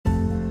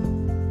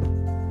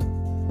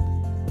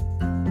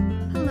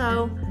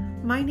Hello,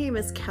 my name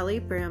is Kelly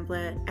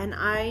Bramblett, and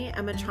I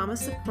am a trauma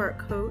support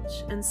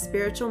coach and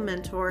spiritual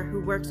mentor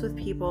who works with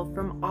people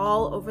from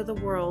all over the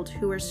world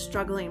who are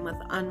struggling with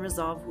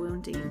unresolved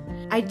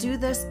wounding. I do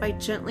this by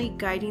gently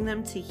guiding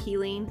them to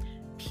healing,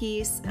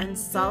 peace, and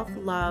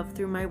self-love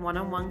through my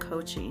one-on-one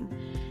coaching.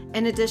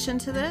 In addition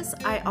to this,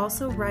 I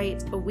also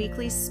write a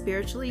weekly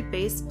spiritually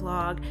based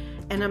blog,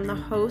 and I'm the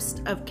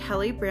host of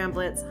Kelly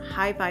Bramblett's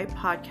High Vibe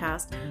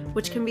podcast,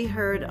 which can be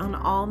heard on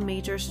all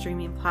major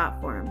streaming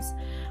platforms.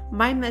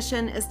 My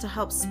mission is to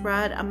help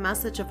spread a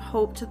message of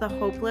hope to the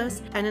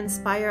hopeless and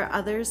inspire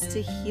others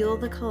to heal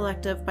the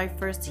collective by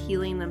first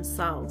healing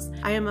themselves.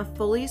 I am a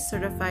fully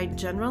certified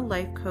general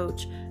life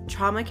coach,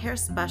 trauma care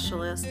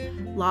specialist,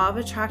 law of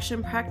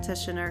attraction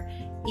practitioner,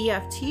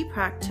 EFT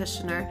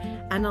practitioner,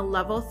 and a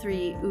level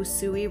 3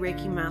 Usui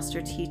Reiki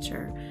master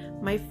teacher.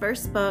 My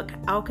first book,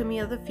 Alchemy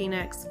of the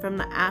Phoenix, From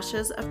the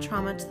Ashes of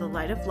Trauma to the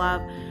Light of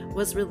Love,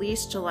 was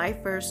released July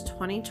 1st,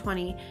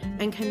 2020,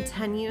 and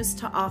continues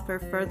to offer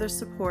further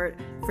support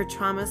for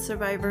trauma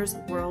survivors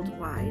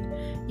worldwide.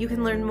 You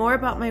can learn more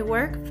about my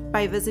work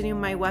by visiting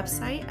my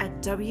website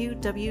at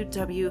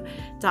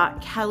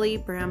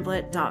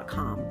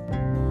www.kellybramblett.com.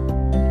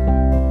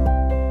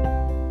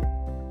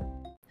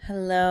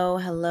 Hello,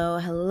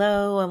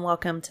 and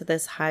welcome to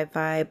this High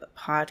Vibe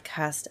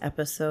podcast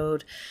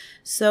episode.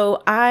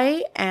 So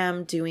I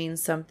am doing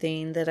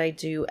something that I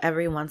do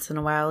every once in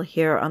a while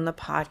here on the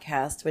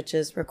podcast, which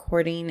is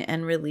recording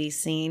and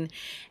releasing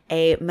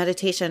a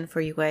meditation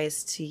for you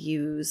guys to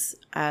use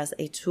as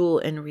a tool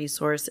and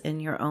resource in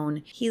your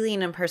own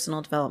healing and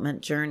personal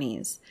development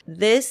journeys.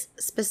 This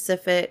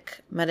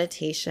specific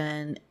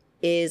meditation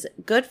is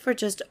good for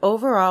just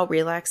overall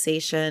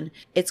relaxation.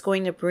 It's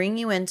going to bring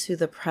you into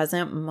the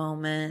present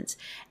moment,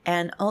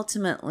 and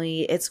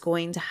ultimately it's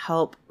going to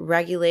help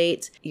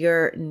regulate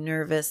your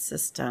nervous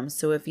system.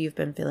 So if you've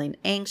been feeling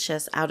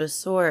anxious, out of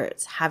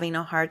sorts, having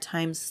a hard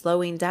time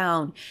slowing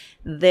down,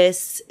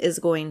 this is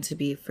going to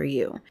be for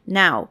you.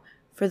 Now,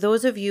 for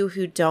those of you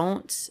who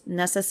don't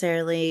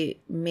necessarily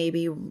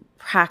maybe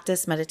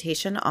practice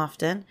meditation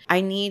often,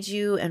 I need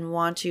you and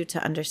want you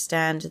to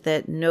understand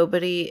that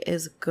nobody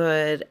is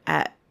good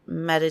at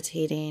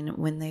meditating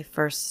when they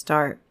first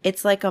start.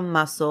 It's like a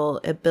muscle.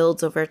 It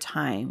builds over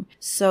time.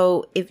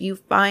 So if you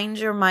find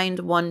your mind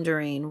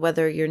wandering,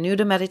 whether you're new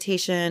to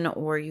meditation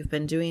or you've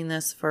been doing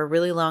this for a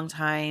really long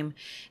time,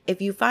 if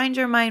you find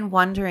your mind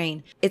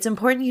wandering, it's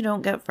important you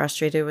don't get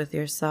frustrated with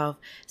yourself.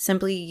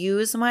 Simply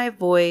use my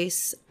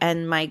voice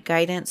and my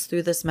guidance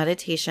through this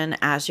meditation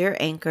as your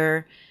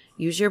anchor.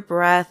 Use your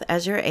breath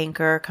as your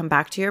anchor. Come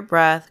back to your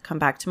breath. Come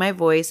back to my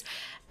voice.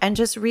 And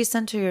just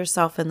recenter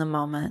yourself in the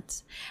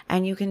moment.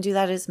 And you can do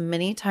that as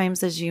many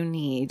times as you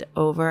need,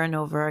 over and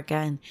over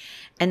again.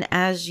 And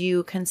as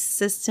you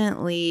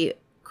consistently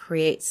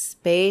create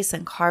space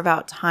and carve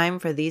out time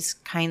for these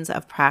kinds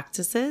of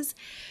practices,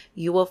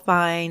 you will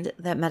find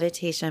that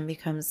meditation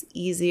becomes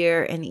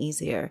easier and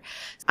easier.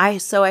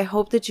 So I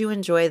hope that you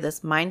enjoy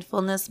this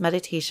mindfulness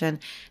meditation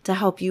to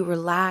help you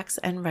relax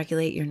and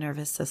regulate your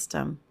nervous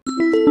system.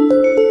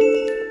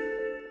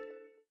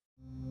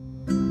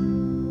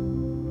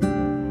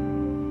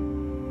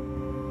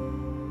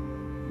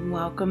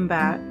 Welcome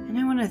back, and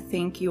I want to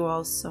thank you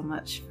all so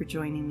much for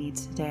joining me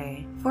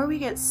today. Before we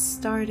get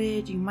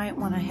started, you might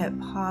want to hit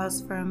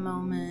pause for a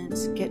moment,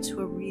 get to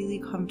a really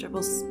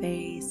comfortable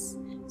space.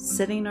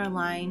 Sitting or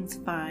lying's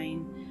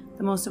fine.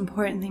 The most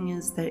important thing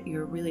is that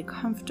you're really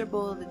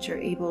comfortable, that you're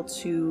able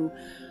to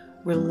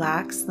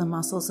relax the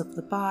muscles of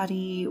the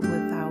body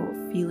without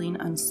feeling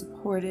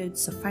unsupported.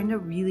 So find a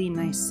really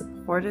nice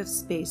supportive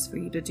space for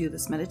you to do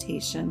this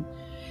meditation.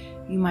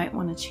 You might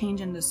want to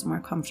change into some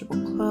more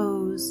comfortable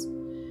clothes.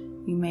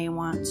 You may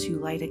want to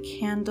light a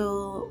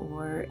candle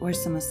or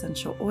some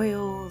essential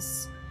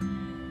oils.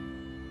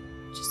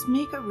 Just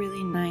make a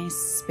really nice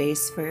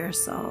space for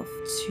yourself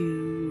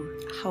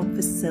to help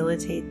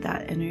facilitate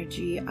that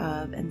energy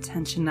of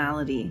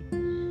intentionality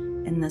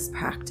in this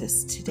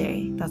practice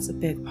today. That's a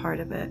big part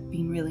of it,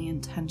 being really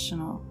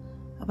intentional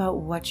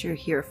about what you're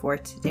here for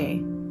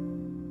today.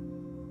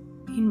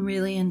 Being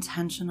really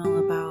intentional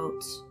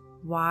about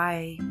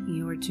why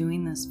you are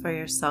doing this for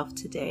yourself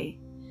today.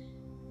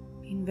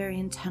 Being very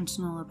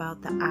intentional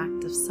about the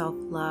act of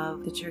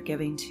self-love that you're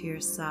giving to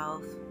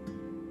yourself.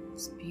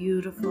 This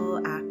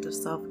beautiful act of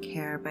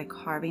self-care by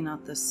carving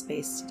out this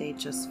space today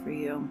just for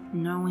you.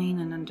 Knowing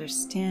and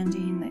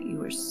understanding that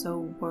you are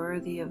so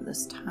worthy of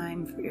this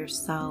time for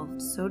yourself,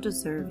 so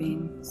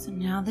deserving. So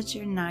now that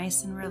you're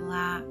nice and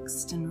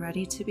relaxed and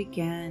ready to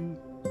begin,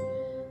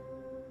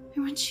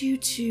 I want you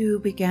to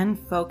begin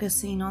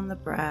focusing on the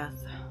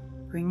breath.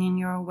 Bringing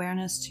your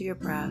awareness to your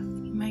breath.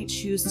 You might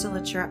choose to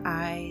let your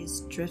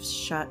eyes drift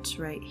shut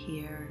right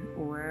here,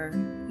 or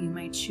you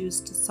might choose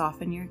to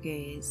soften your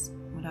gaze,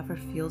 whatever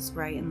feels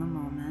right in the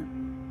moment.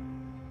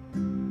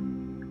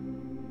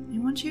 I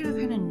want you to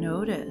kind of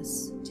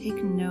notice,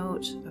 take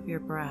note of your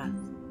breath,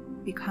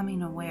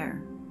 becoming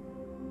aware.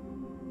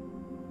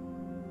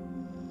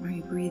 Are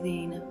you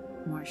breathing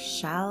more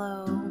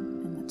shallow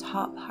in the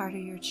top part of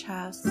your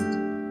chest?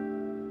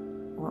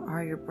 Or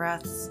are your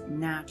breaths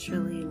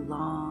naturally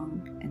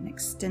long and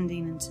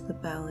extending into the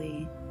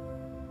belly?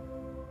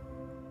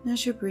 And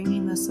as you're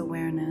bringing this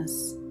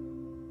awareness,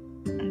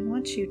 I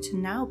want you to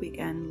now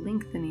begin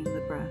lengthening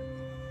the breath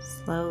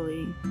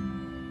slowly.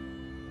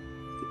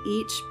 With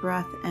each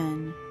breath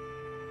in,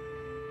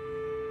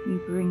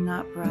 you bring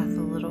that breath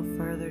a little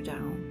further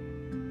down,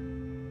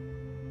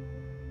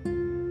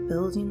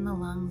 building the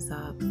lungs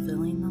up,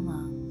 filling the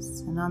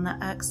lungs, and on the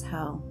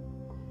exhale,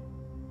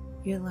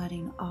 you're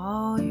letting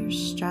all your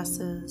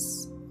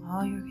stresses,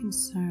 all your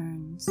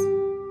concerns,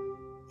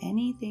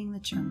 anything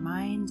that your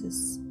mind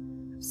is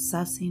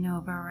obsessing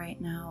over right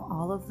now,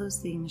 all of those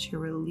things you're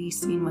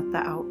releasing with the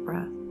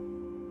out-breath.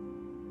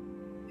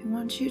 I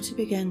want you to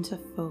begin to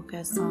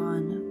focus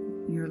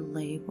on your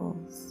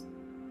labels.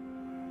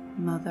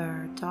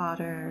 Mother,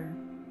 daughter,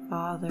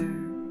 father,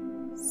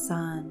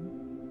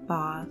 son,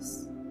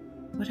 boss,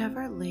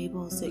 whatever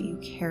labels that you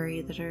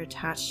carry that are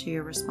attached to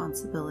your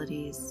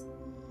responsibilities.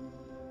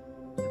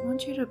 I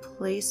want you to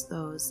place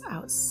those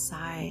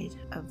outside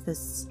of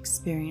this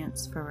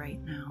experience for right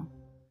now.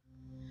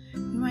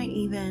 You might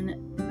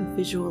even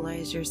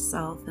visualize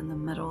yourself in the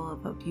middle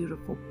of a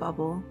beautiful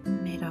bubble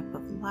made up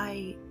of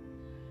light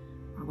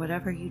or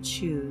whatever you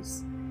choose.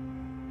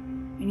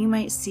 And you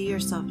might see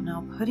yourself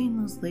now putting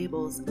those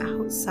labels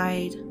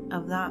outside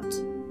of that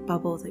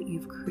bubble that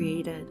you've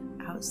created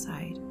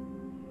outside.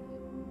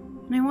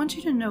 And I want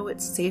you to know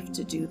it's safe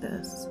to do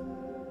this.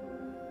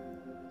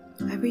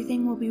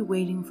 Everything will be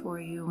waiting for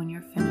you when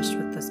you're finished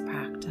with this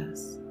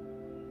practice.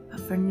 But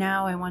for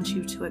now, I want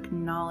you to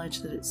acknowledge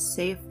that it's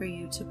safe for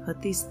you to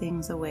put these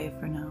things away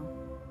for now.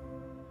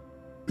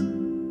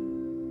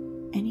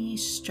 Any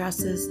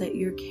stresses that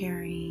you're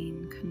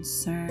carrying,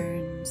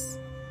 concerns,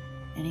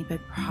 any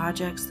big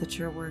projects that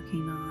you're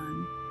working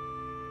on,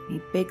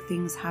 any big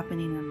things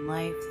happening in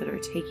life that are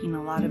taking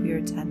a lot of your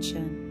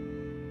attention,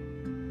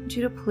 I want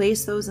you to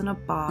place those in a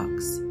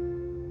box.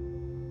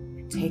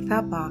 And take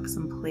that box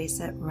and place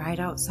it right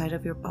outside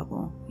of your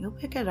bubble. You'll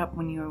pick it up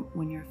when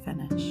you're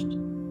finished.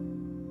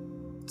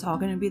 It's all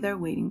going to be there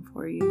waiting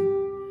for you.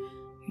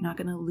 You're not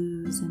going to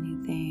lose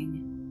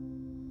anything.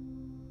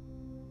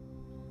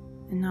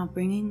 And now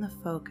bringing the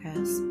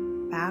focus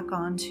back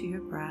onto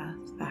your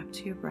breath, back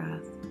to your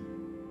breath.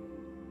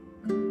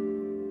 I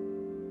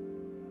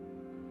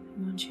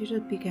want you to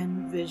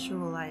begin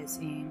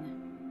visualizing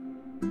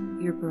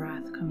your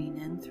breath coming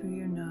in through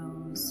your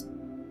nose,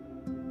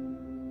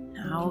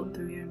 out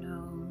through your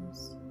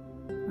nose,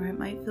 or it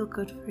might feel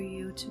good for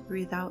you to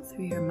breathe out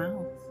through your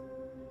mouth.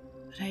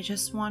 But I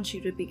just want you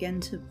to begin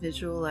to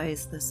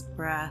visualize this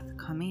breath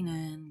coming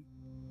in,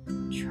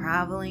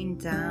 traveling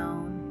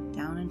down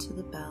into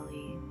the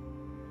belly,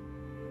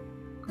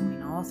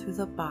 going all through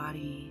the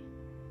body.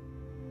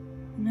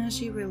 And as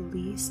you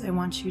release, I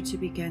want you to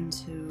begin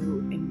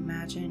to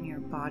imagine your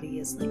body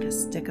is like a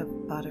stick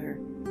of butter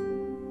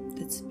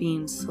that's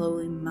being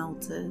slowly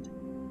melted.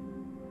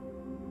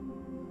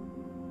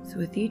 So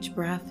with each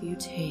breath you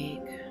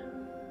take,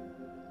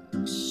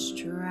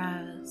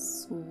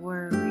 stress,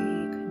 worry,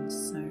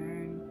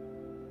 concern,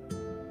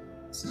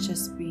 it's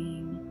just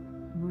being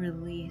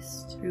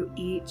released through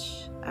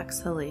each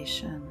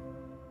exhalation.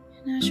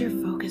 And as you're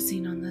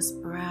focusing on this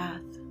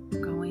breath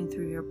going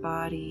through your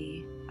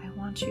body, I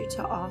want you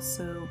to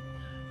also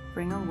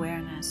bring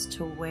awareness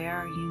to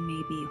where you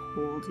may be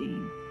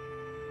holding.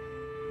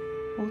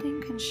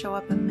 Holding can show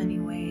up in many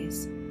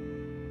ways.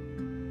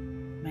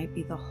 It might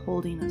be the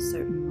holding of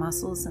certain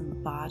muscles in the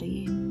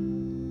body. It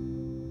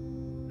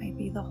might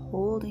be the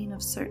holding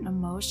of certain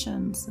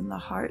emotions in the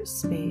heart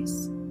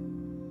space.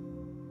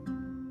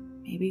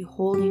 Maybe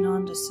holding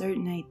on to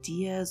certain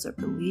ideas or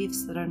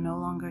beliefs that are no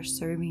longer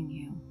serving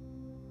you.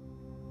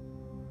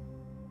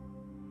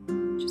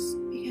 Just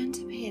begin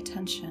to pay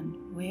attention.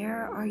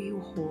 Where are you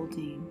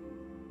holding?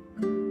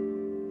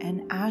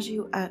 And as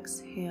you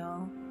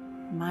exhale,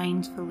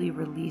 mindfully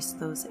release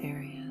those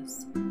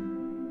areas.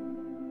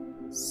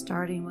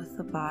 Starting with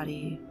the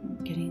body,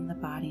 getting the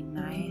body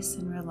nice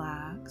and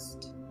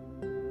relaxed.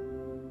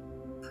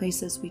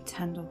 Places we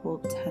tend to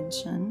hold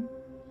tension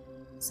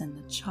is in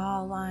the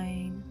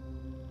jawline,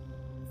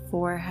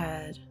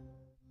 forehead,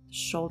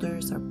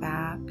 shoulders or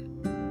back.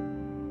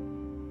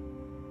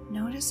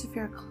 Notice if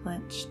you're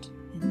clenched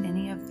in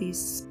any of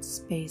these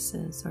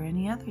spaces or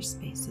any other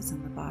spaces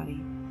in the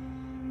body,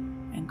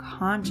 and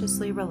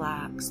consciously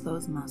relax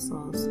those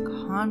muscles,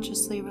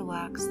 consciously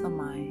relax the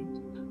mind,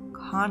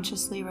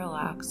 consciously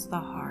relax the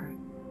heart.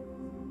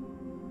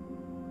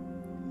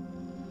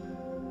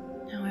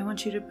 Now I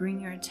want you to bring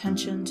your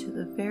attention to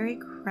the very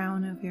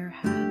crown of your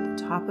head,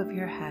 the top of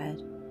your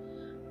head,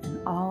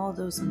 and all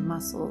those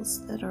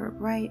muscles that are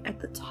right at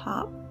the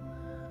top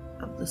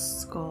of the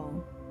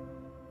skull.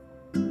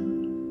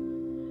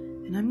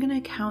 And I'm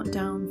going to count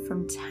down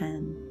from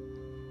 10.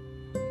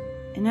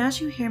 And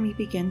as you hear me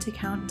begin to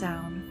count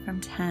down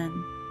from 10,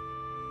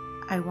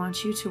 I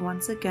want you to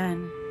once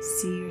again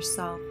see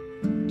yourself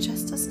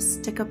just as a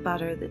stick of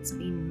butter that's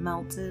being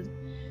melted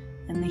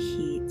in the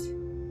heat.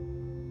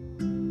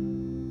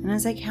 And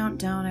as I count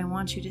down, I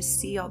want you to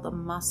see all the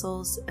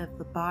muscles of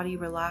the body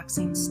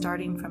relaxing,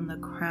 starting from the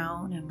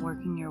crown and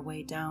working your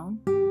way down.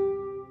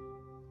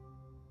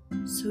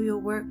 So you'll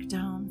work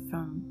down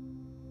from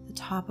the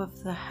top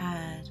of the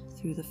head,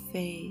 through the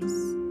face,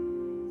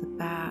 the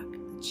back,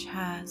 the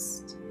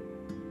chest,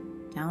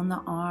 down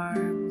the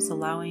arms,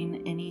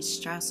 allowing any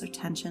stress or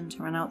tension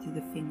to run out through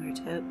the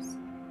fingertips.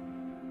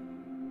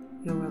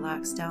 You'll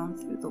relax down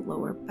through the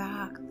lower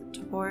back, the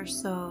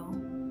torso.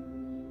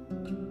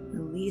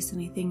 Release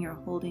anything you're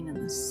holding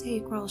in the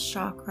sacral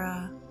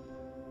chakra.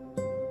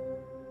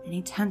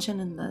 Any tension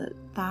in the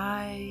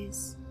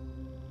thighs,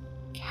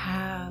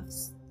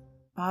 calves,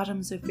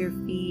 bottoms of your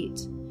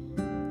feet,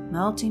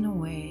 melting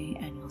away,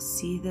 and you'll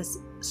see this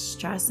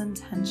stress and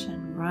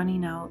tension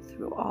running out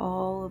through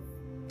all of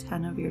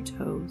 10 of your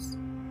toes.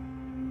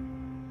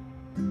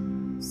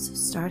 So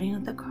starting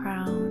at the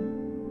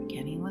crown,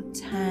 beginning with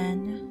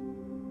 10,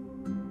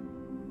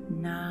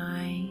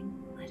 9,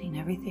 letting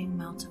everything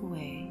melt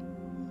away,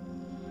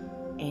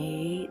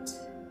 8,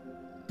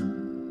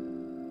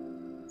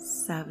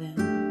 7,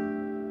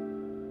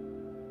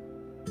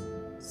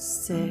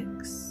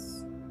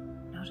 6,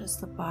 notice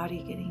the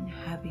body getting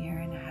heavier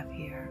and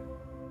heavier,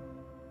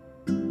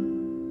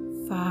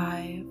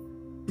 5,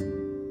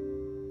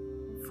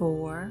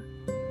 4,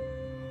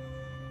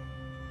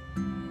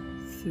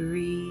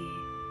 3,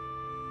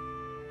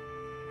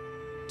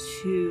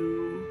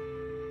 2,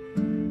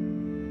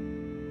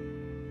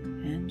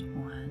 and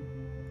 1.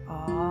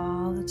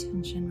 All the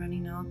tension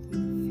running out through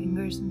the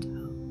fingers and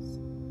toes.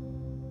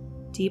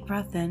 Deep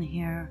breath in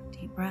here,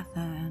 deep breath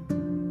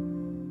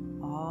in,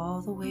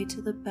 all the way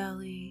to the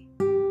belly.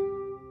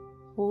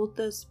 Hold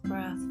this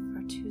breath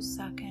for 2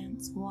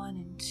 seconds, 1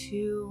 and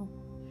 2,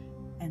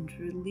 and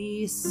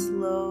release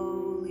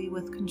slowly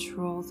with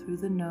control through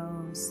the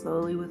nose,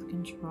 slowly with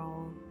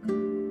control.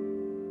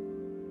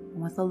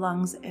 And with the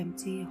lungs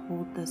empty,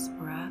 hold this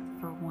breath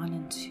for 1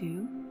 and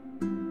 2.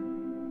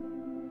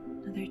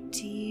 Another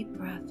deep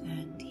breath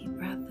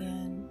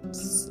in,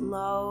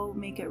 slow,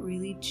 make it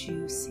really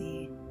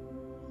juicy.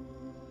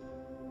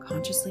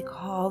 Consciously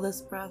call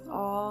this breath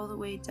all the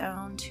way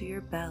down to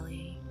your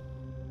belly,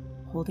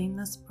 holding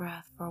this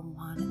breath for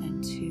 1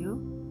 and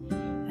 2,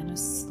 and a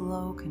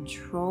slow,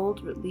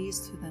 controlled release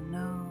through the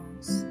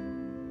nose.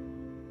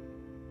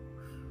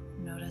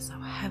 Notice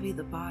how heavy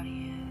the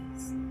body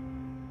is.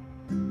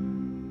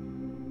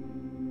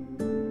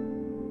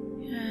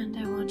 And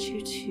I want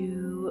you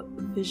to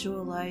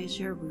visualize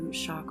your root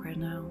chakra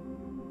now.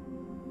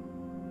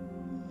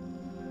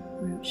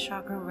 Root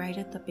chakra right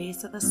at the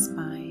base of the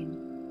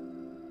spine.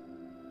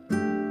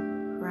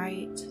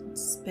 Bright,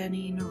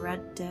 spinning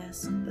red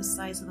disc the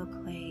size of a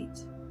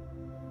plate.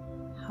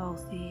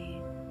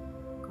 Healthy,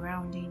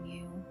 grounding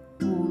you,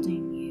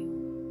 holding you.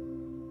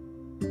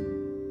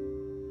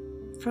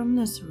 From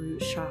this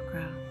root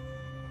chakra,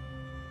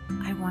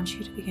 I want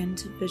you to begin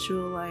to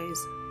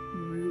visualize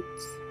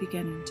roots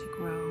beginning to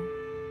grow.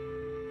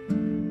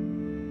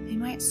 They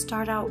might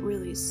start out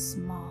really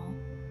small,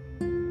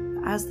 but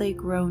as they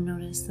grow,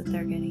 notice that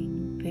they're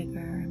getting bigger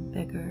and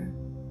bigger.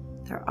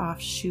 They're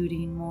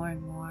offshooting more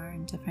and more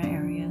in different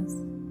areas.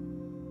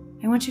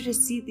 I want you to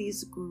see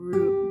these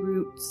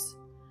roots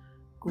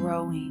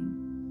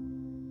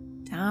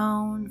growing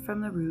down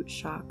from the root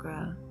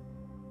chakra,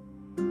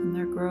 and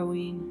they're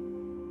growing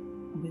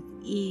with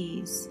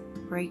ease,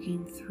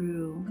 breaking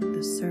through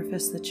the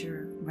surface that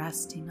you're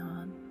resting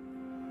on,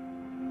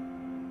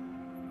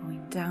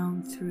 going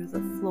down through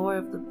the floor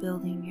of the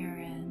building you're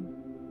in,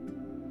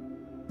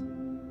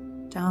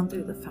 down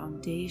through the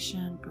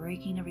foundation,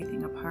 breaking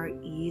everything apart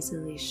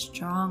easily,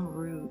 strong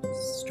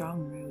roots,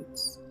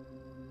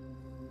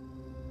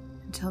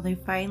 until they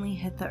finally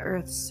hit the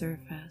earth's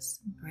surface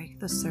and break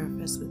the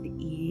surface with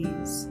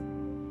ease,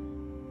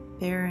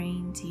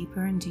 burying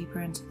deeper and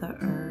deeper into the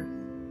earth.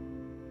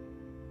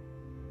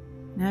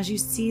 And as you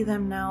see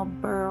them now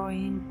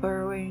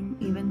burrowing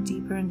even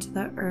deeper into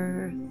the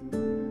earth,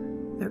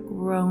 they're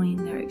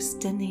growing, they're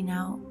extending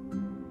out.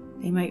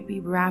 They might be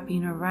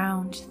wrapping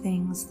around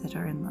things that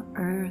are in the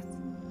earth,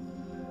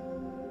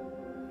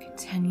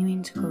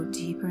 continuing to go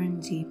deeper and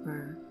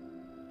deeper,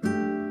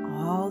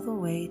 all the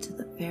way to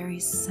the very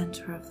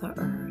center of the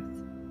earth.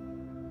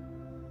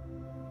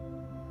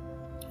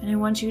 And I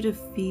want you to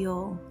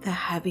feel the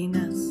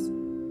heaviness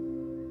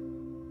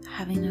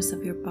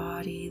of your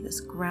body, this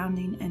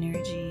grounding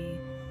energy,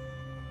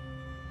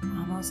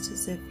 almost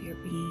as if you're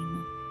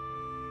being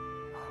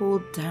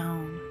pulled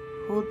down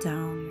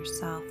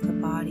yourself, the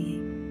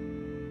body,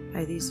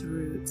 by these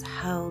roots,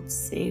 held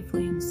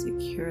safely and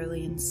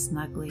securely and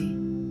snugly.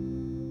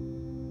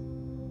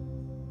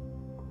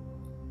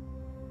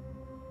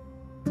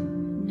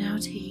 Now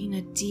taking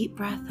a deep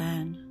breath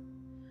in,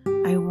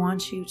 I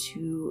want you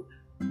to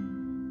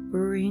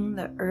bring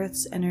the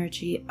earth's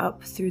energy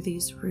up through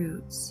these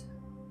roots.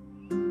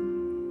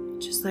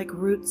 Just like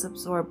roots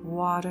absorb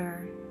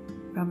water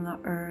from the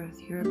earth,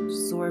 you're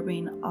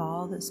absorbing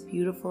all this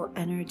beautiful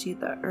energy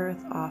the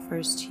earth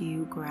offers to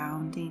you,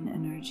 grounding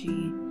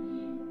energy,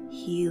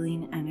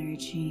 healing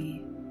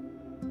energy,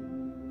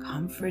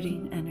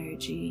 comforting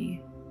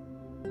energy.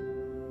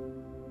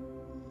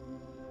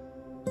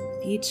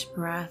 With each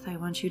breath, I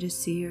want you to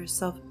see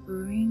yourself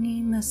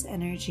bringing this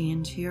energy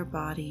into your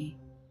body.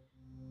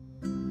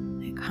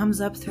 It comes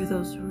up through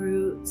those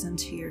roots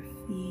into your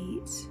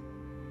feet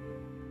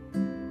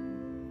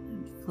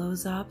and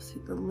flows up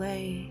through the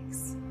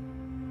legs,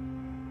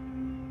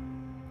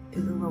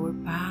 through the lower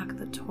back,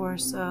 the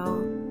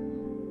torso.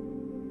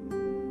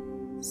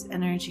 This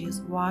energy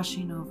is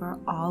washing over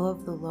all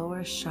of the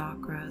lower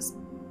chakras,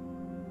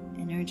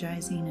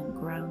 energizing and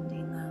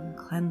grounding them,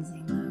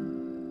 cleansing them.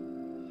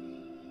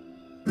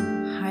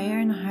 Higher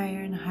and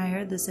higher and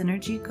higher this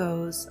energy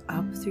goes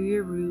up through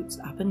your roots,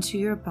 up into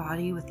your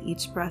body with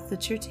each breath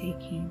that you're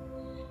taking,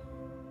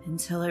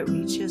 until it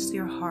reaches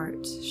your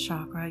heart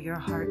chakra, your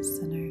heart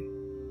center.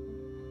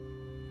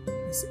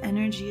 This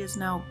energy is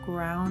now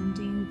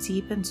grounding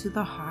deep into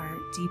the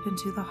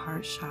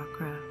heart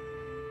chakra.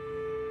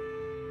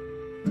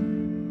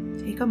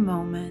 Take a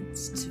moment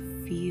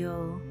to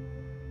feel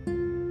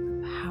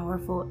the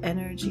powerful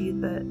energy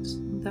that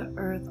the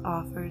earth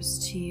offers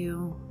to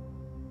you,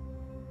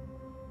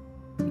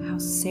 how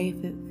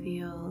safe it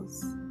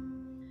feels.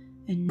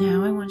 And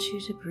now I want you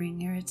to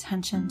bring your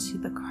attention to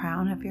the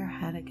crown of your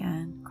head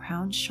again,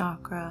 crown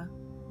chakra.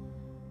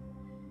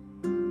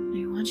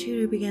 I want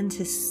you to begin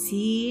to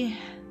see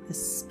the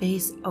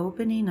space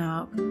opening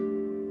up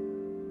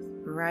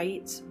with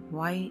bright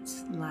white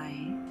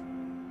light.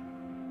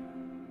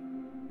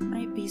 It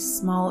might be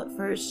small at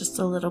first, just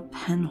a little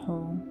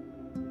pinhole.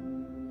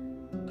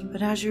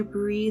 But as you're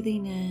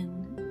breathing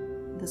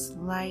in, this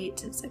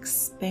light is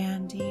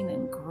expanding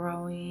and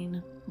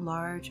growing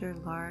larger,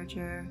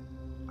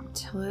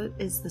 until it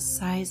is the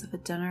size of a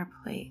dinner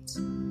plate,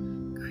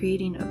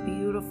 creating a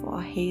beautiful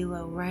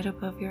halo right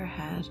above your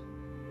head.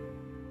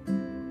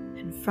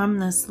 And from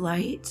this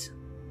light,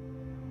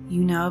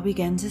 you now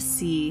begin to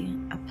see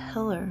a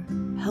pillar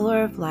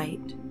of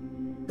light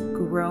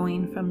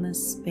growing from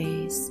this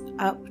space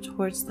up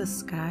towards the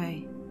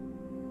sky.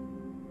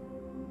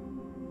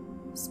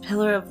 This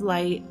pillar of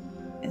light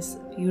is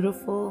a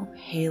beautiful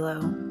halo,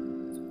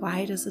 as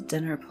wide as a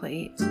dinner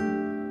plate.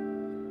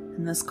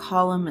 And this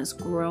column is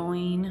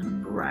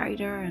growing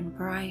brighter and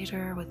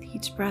brighter with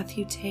each breath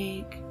you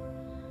take,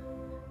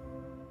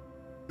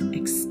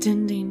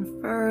 extending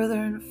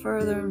further and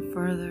further and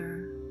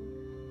further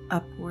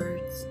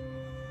upwards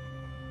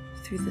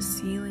through the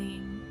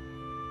ceiling,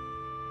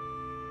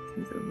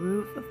 through the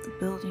roof of the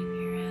building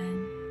you're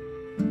in,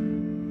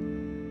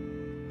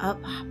 up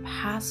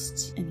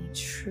past any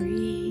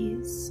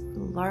trees, the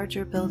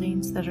larger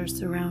buildings that are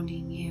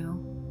surrounding you,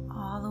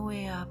 all the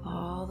way up,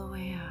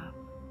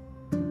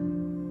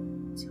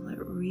 till it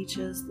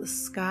reaches the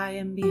sky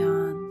and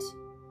beyond.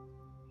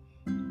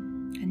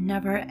 A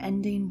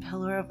never-ending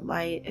pillar of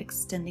light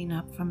extending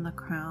up from the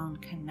crown,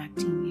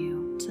 connecting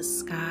you to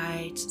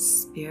sky, to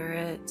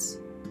spirit,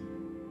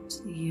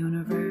 to the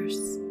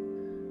universe,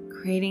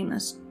 creating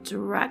this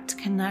direct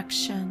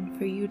connection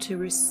for you to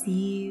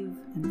receive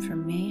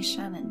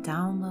information and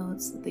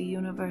downloads that the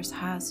universe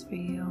has for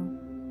you,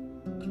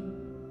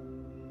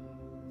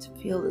 to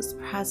feel this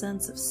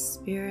presence of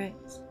spirit,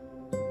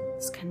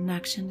 this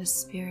connection to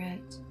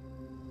spirit.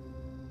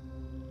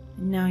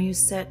 And now you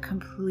sit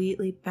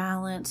completely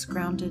balanced,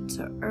 grounded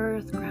to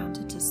earth,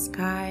 grounded to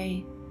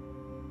sky,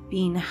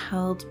 being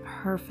held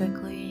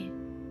perfectly.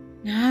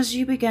 And as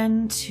you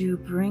begin to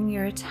bring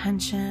your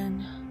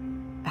attention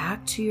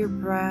back to your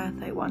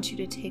breath, I want you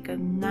to take a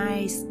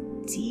nice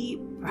deep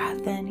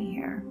breath in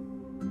here.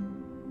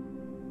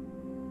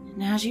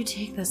 And as you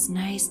take this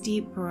nice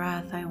deep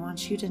breath, I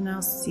want you to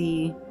now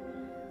see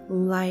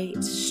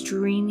light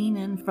streaming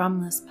in from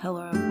this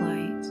pillar of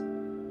light,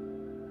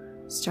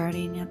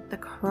 starting at the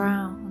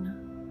crown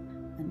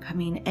and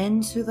coming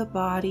into the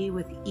body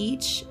with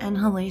each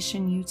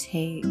inhalation you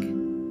take,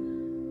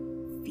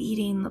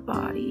 feeding the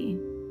body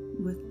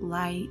with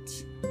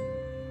light,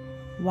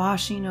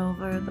 washing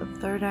over the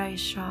third eye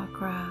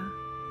chakra.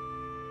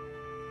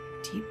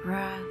 Deep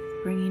breath,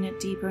 bringing it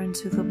deeper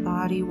into the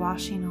body,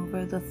 washing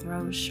over the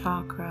throat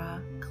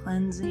chakra,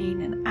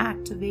 cleansing and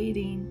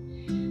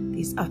activating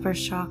these upper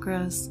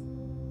chakras.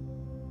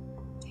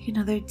 Take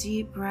another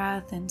deep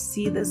breath and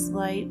see this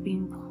light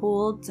being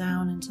pulled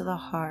down into the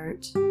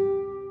heart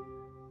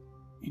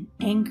and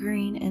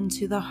anchoring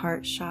into the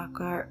heart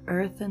chakra.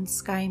 Earth and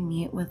sky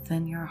meet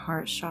within your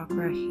heart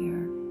chakra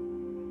here.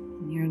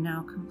 And you're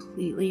now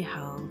completely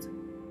held,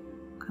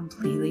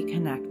 completely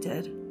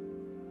connected.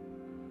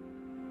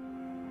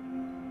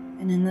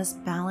 And in this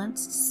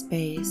balanced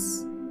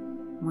space,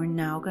 we're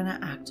now going to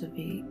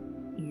activate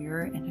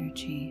your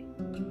energy.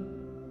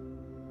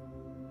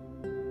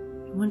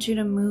 I want you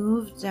to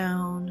move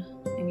down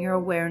in your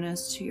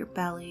awareness to your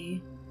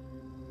belly,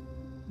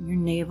 your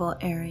navel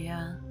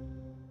area.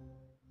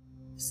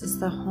 This is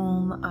the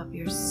home of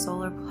your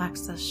solar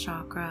plexus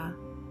chakra,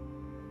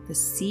 the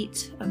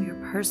seat of your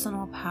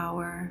personal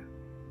power.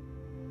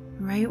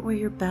 Right where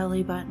your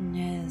belly button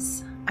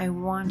is, I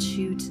want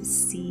you to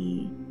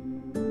see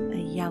a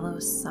yellow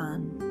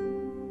sun.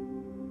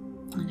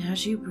 And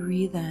as you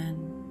breathe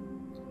in,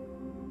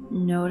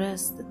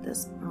 Notice that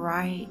this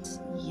bright,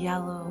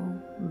 yellow,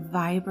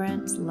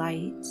 vibrant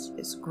light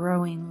is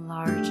growing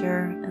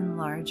larger and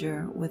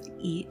larger with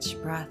each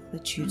breath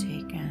that you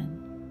take in.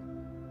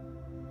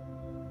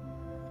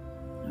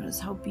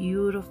 Notice how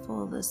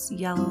beautiful this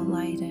yellow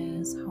light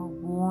is, how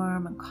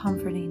warm and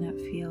comforting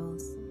it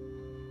feels.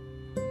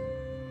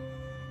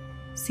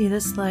 See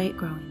this light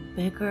growing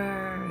bigger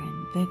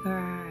and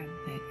bigger and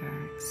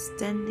bigger,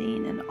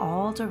 extending in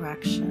all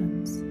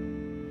directions.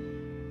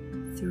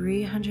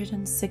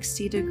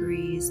 360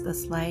 degrees,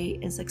 this light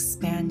is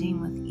expanding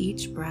with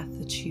each breath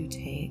that you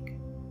take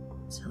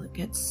till it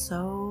gets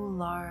so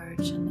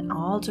large in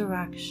all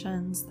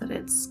directions that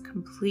it's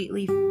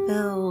completely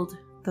filled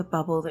the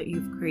bubble that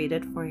you've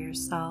created for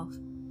yourself.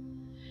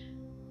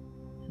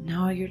 And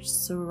now you're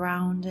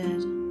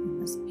surrounded in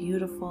this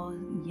beautiful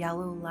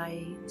yellow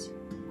light.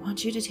 I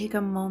want you to take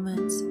a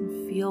moment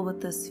and feel what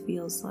this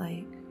feels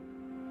like.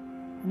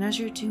 And as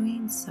you're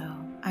doing so,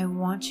 I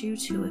want you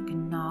to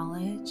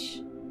acknowledge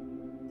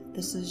that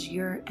this is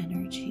your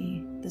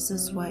energy. This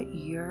is what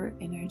your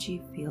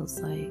energy feels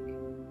like.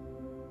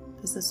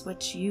 This is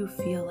what you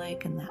feel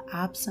like in the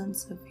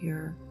absence of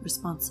your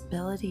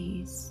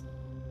responsibilities,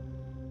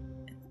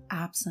 in the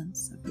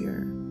absence of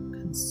your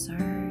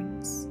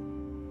concerns,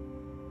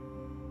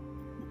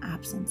 in the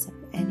absence of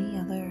any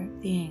other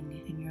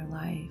thing in your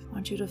life. I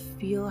want you to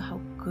feel how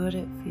good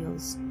it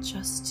feels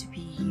just to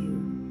be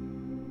you,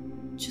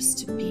 just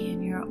to be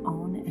in your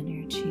own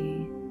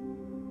energy,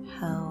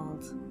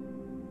 held,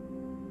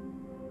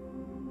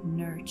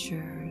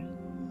 nurtured,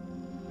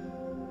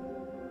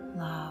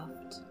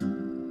 loved.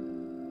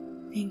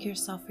 Thank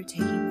yourself for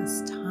taking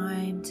this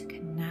time to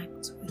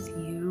connect with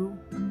you,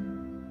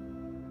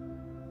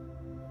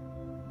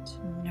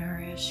 to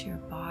nourish your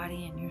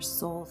body and your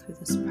soul through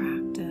this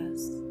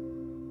practice.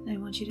 And I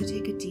want you to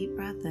take a deep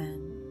breath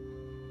in.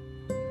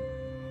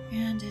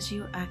 And as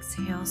you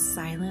exhale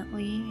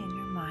silently in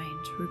your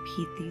mind,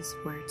 repeat these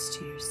words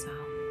to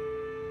yourself.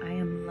 I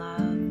am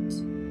loved.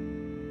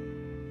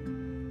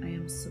 I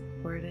am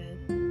supported.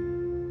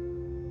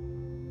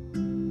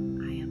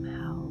 I am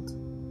held.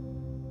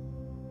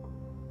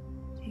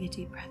 Take a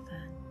deep breath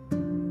in.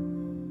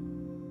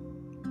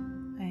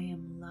 I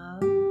am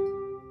loved.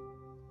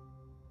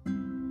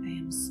 I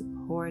am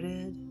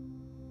supported.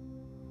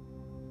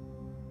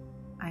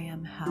 I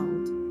am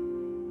held.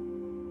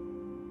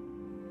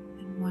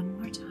 One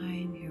more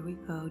time, here we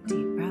go,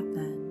 deep breath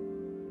in,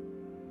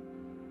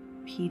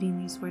 repeating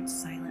these words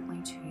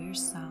silently to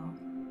yourself.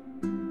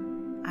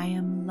 I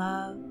am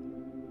loved,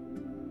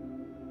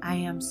 I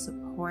am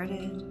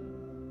supported,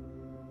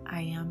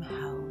 I am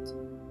held.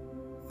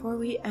 Before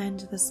we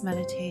end this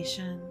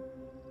meditation,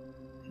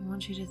 I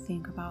want you to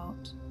think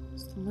about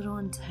just a little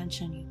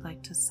intention you'd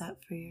like to set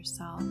for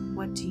yourself.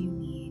 What do you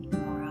need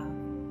more of?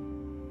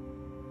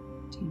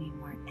 Do you need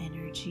more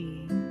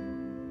energy?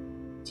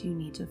 Do you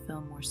need to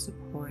feel more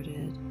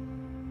supported?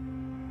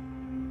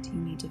 Do you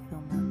need to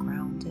feel more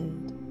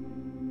grounded?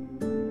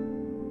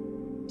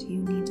 Do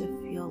you need to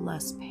feel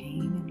less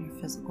pain in your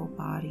physical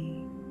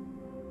body?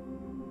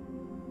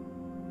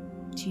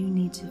 Do you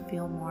need to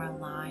feel more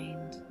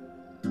aligned,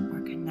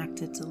 more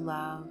connected to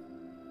love?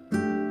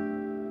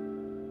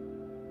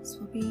 This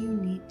will be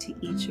unique to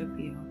each of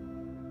you.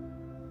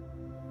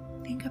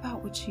 Think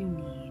about what you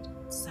need.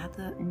 Set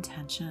the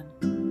intention.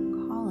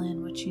 Call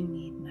in what you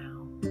need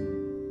now.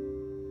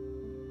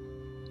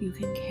 You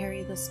can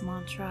carry this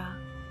mantra,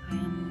 I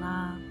am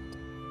loved,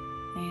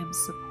 I am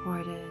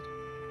supported,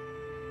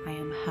 I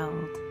am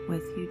held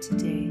with you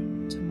today,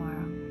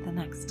 tomorrow, the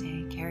next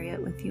day. Carry it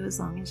with you as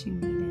long as you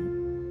need it.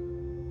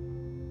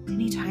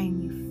 Anytime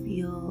you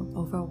feel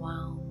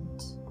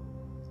overwhelmed,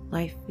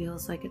 life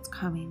feels like it's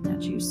coming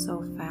at you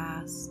so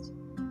fast,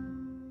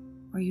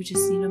 or you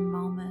just need a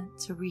moment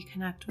to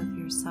reconnect with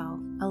yourself,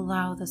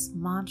 allow this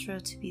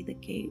mantra to be the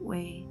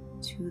gateway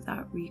to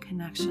that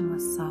reconnection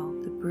with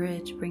self, the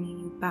bridge bringing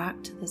you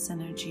back to this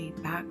energy,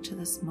 back to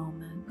this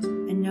moment.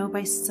 And know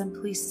by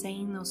simply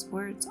saying those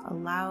words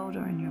aloud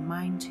or in your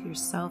mind to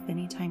yourself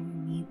anytime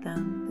you need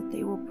them, that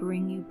they will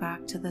bring you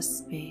back to this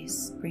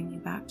space, bring you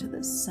back to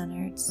this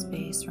centered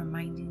space,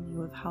 reminding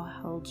you of how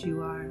held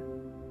you are.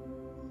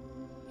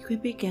 You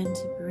could begin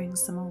to bring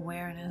some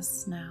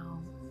awareness now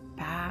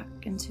back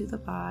into the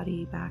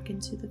body, back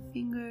into the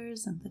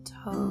fingers and the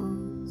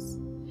toes.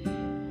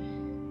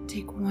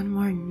 Take one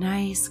more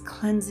nice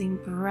cleansing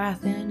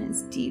breath in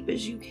as deep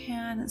as you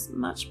can, as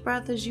much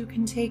breath as you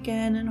can take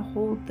in, and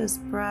hold this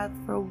breath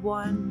for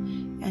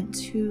 1 and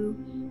 2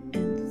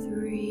 and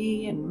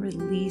 3 and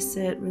release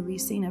it,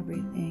 releasing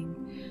everything,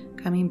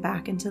 coming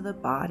back into the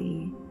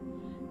body,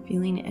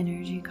 feeling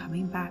energy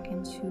coming back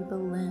into the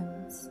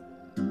limbs.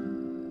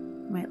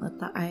 You might let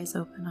the eyes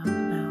open up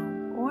now,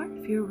 or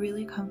if you're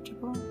really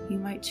comfortable, you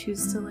might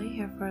choose to lay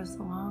here for as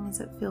long as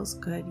it feels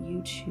good.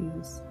 You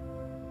choose.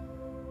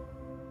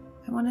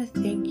 I want to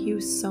thank you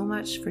so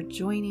much for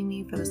joining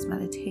me for this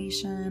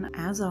meditation.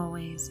 As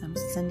always, I'm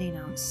sending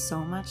out so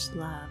much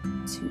love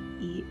to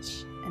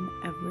each and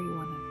every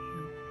one of you.